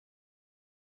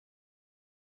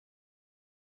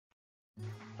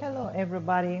Hello,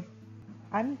 everybody.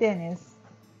 I'm Dennis.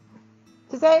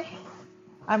 Today,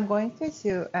 I'm going to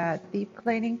do a deep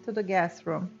cleaning to the guest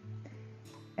room.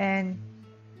 And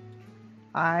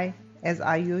as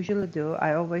I usually do,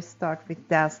 I always start with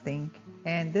dusting.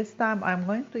 And this time, I'm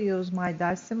going to use my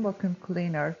Dyson vacuum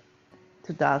cleaner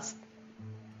to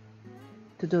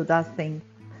to do dusting,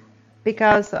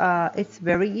 because it's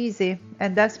very easy.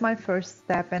 And that's my first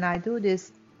step. And I do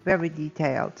this very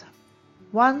detailed.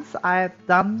 Once I've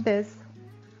done this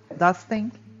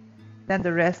dusting, then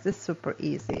the rest is super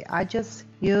easy. I just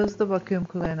use the vacuum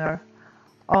cleaner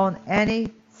on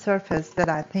any surface that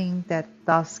I think that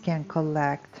dust can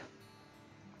collect.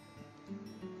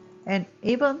 And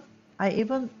I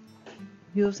even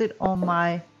use it on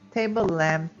my table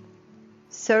lamp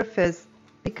surface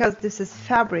because this is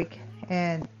fabric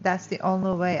and that's the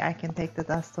only way I can take the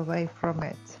dust away from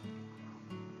it.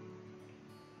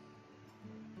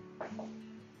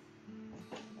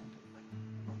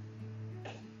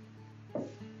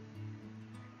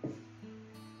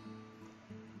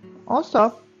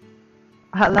 Also,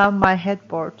 I love my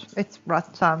headboard. It's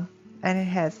rattan and it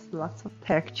has lots of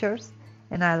textures,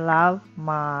 and I love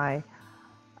my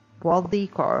wall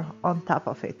decor on top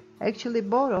of it. Actually,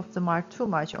 both of them are too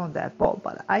much on that wall,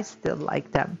 but I still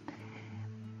like them.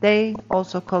 They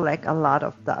also collect a lot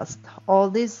of dust. All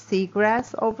this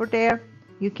seagrass over there,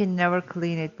 you can never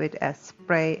clean it with a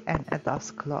spray and a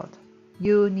dust cloth.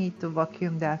 You need to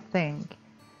vacuum that thing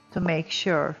to make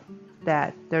sure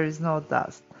that there is no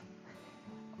dust.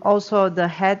 Also, the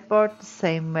headboard, the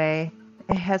same way.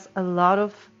 It has a lot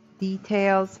of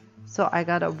details, so I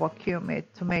gotta vacuum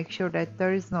it to make sure that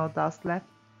there is no dust left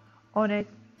on it.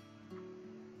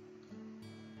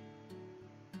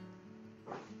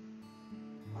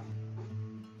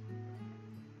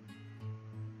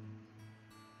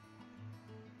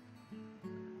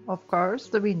 Of course,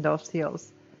 the window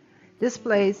sills. This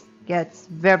place gets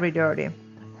very dirty.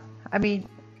 I mean,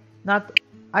 not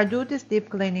I do this deep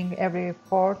cleaning every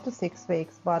 4 to 6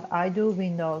 weeks, but I do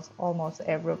windows almost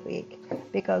every week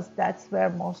because that's where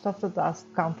most of the dust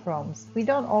comes from. We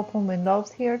don't open windows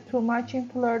here too much in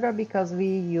Florida because we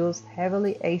use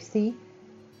heavily AC.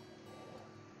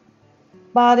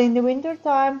 But in the winter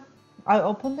time, I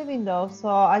open the windows, so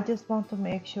I just want to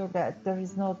make sure that there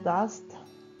is no dust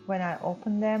when I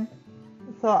open them.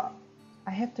 So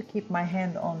I have to keep my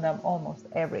hand on them almost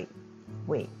every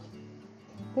week.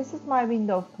 This is my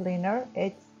window cleaner.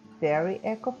 It's very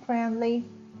eco-friendly.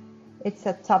 It's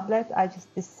a tablet. I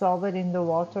just dissolve it in the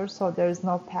water, so there is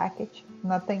no package,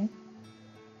 nothing.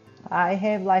 I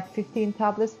have like 15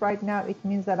 tablets right now. It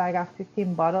means that I got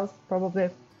 15 bottles. Probably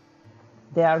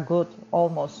they are good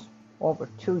almost over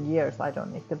 2 years. I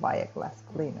don't need to buy a glass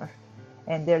cleaner.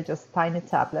 And they're just tiny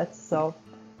tablets, so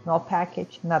no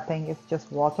package, nothing. It's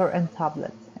just water and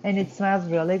tablets. And it smells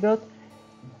really good.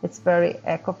 It's very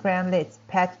eco-friendly, it's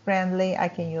pet-friendly. I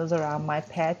can use around my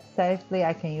pets safely.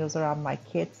 I can use around my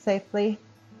kids safely.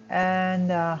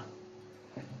 And I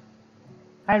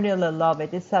really love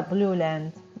it. It's a Blue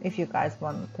Land. If you guys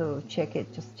want to check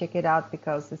it, just check it out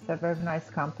because it's a very nice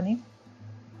company.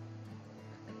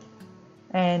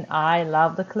 And I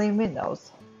love the clean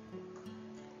windows.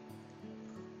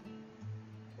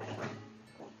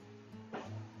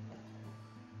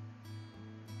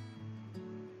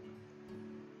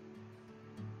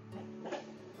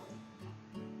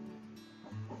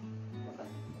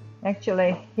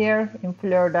 Actually, here in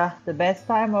Florida, the best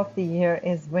time of the year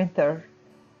is winter,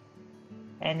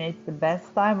 and it's the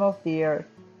best time of the year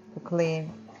to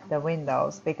clean the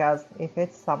windows because if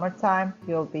it's summertime,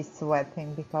 you'll be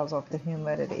sweating because of the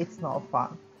humidity. It's no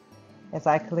fun. As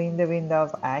I clean the windows,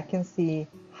 I can see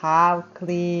how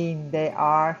clean they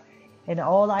are, and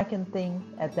all I can think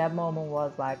at that moment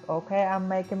was like, okay, I'm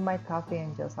making my coffee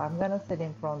and just I'm gonna sit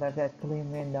in front of that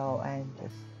clean window and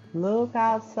just look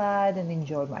outside and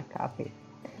enjoy my coffee.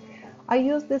 I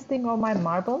use this thing on my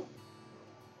marble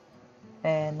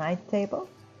and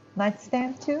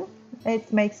nightstand too.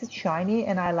 It makes it shiny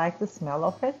and I like the smell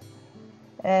of it.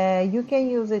 You can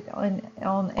use it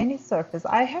on any surface.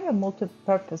 I have a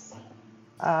multi-purpose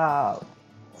uh,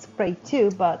 spray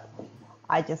too, but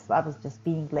I was just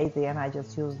being lazy and I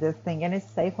just use this thing, and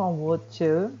it's safe on wood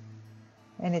too,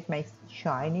 and it makes it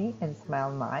shiny and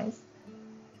smell nice.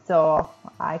 So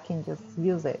I can just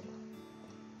use it.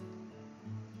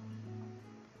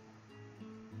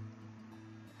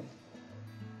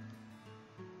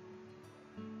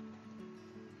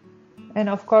 And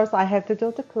of course, I have to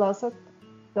do the closet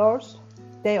doors.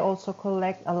 They also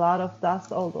collect a lot of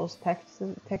dust, all those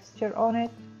texture on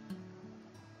it.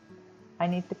 I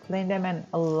need to clean them and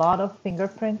a lot of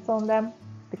fingerprints on them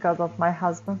because of my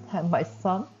husband and my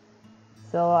son.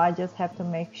 So I just have to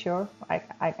make sure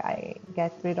I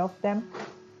get rid of them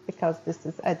because this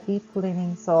is a deep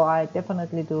cleaning. So I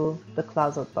definitely do the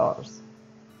closet doors.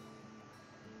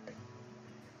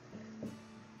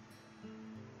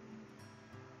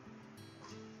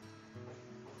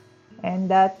 And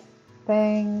that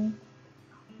thing,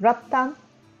 rattan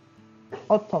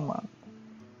ottoman,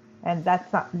 and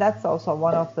that's also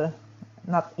one of the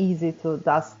not easy to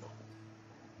dust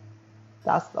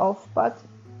off, but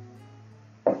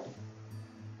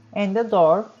and the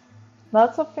door,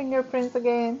 lots of fingerprints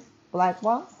again, black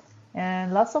ones,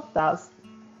 and lots of dust.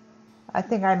 I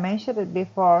think I mentioned it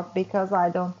before, because I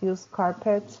don't use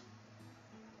carpet,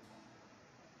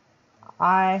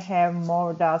 I have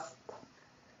more dust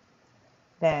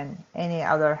than any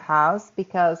other house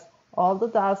because all the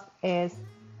dust is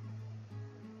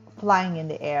flying in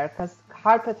the air, because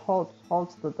carpet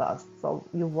holds the dust, so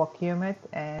you vacuum it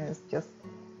and it's just,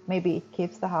 maybe it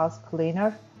keeps the house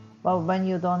cleaner. But when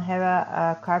you don't have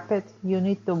a carpet, you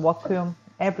need to vacuum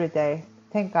every day.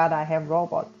 Thank God I have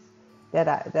robots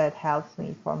that helps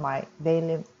me for my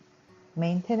daily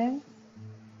maintenance.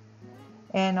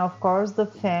 And of course the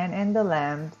fan and the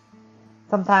lamps.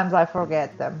 Sometimes I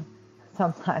forget them.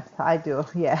 Sometimes I do,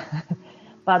 yeah.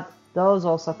 But those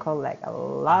also collect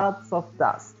lots of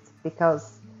dust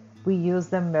because we use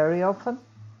them very often.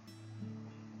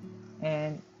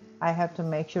 And I have to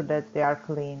make sure that they are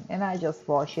clean. And I just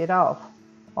wash it off,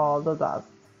 all the dust.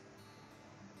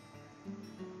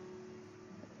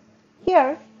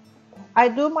 Here, I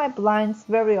do my blinds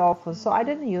very often, so I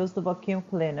didn't use the vacuum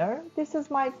cleaner. This is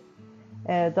my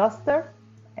duster,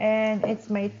 and it's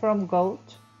made from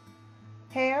goat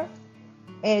hair.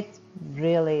 It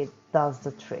really does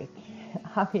the trick.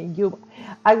 I mean,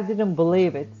 I didn't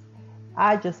believe it.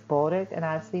 I just bought it and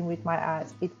I've seen with my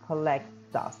eyes it collects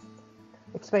dust.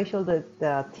 Especially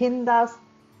the thin dust,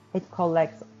 it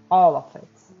collects all of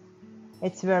it.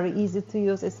 It's very easy to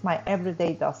use. It's my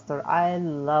everyday duster. I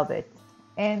love it.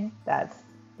 And that's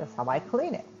how I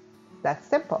clean it. That's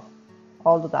simple.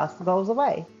 All the dust goes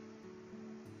away.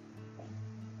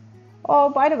 Oh,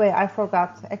 by the way, I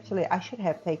forgot. Actually, I should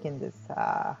have taken this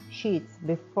sheets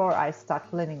before I start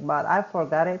cleaning, but I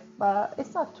forgot it. But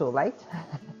it's not too late.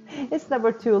 It's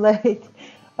never too late.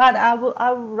 But I would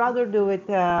rather do it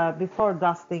before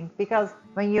dusting, because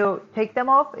when you take them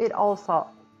off, it also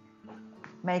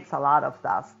makes a lot of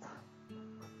dust.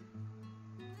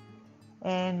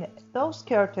 And those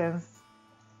curtains,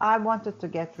 I wanted to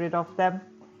get rid of them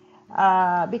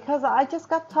because I just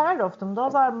got tired of them.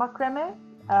 Those are macrame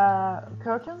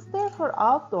curtains. They're for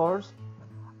outdoors.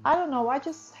 I don't know, I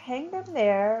just hang them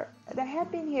there. They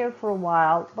have been here for a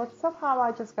while, but somehow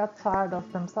I just got tired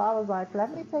of them. So I was like,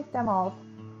 let me take them off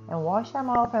and wash them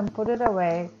off and put it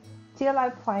away till I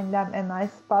find them a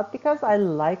nice spot, because I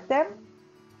like them.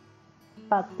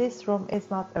 But this room is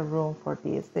not a room for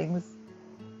these things.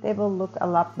 They will look a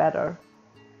lot better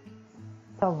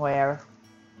somewhere,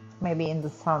 maybe in the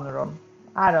sunroom.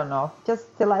 I don't know,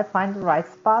 just till I find the right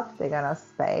spot, they're gonna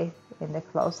stay in the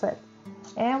closet.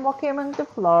 And vacuuming the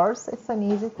floors, it's an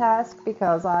easy task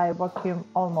because I vacuum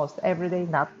almost every day.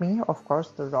 Not me, of course,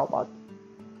 the robot.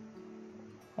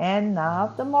 And now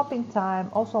the mopping time.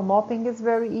 Also, mopping is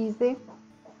very easy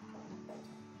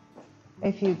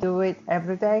if you do it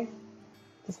every day.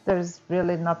 There's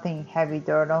really nothing heavy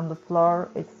dirt on the floor.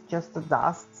 It's just the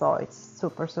dust, so it's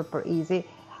super easy.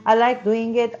 I like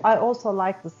doing it. I also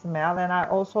like the smell, and I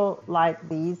also like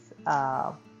these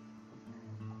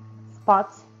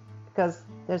spots because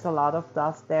there's a lot of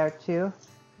dust there too.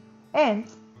 And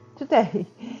today,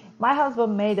 my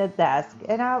husband made a desk,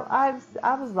 and I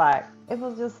was like, it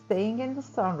was just staying in the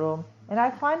sunroom, and I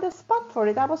find a spot for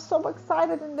it. I was so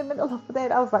excited in the middle of the day.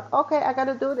 I was like, okay, I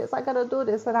gotta do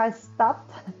this, and I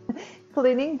stopped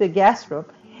cleaning the guest room,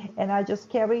 and I just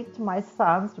carried it to my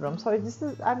son's room. So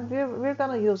we're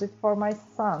gonna use it for my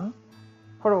son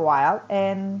for a while,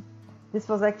 and this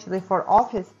was actually for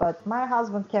office, but my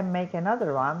husband can make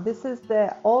another one. This is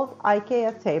the old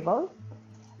IKEA table.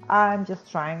 I'm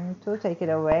just trying to take it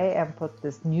away and put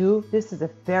this new. This is a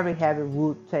very heavy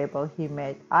wood table he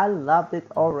made. I loved it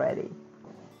already.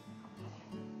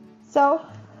 So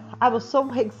I was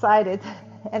so excited,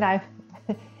 and I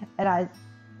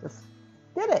just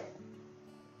did it.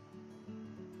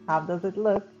 How does it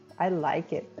look? I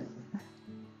like it.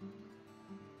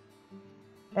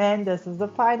 And this is the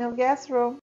final guest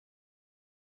room.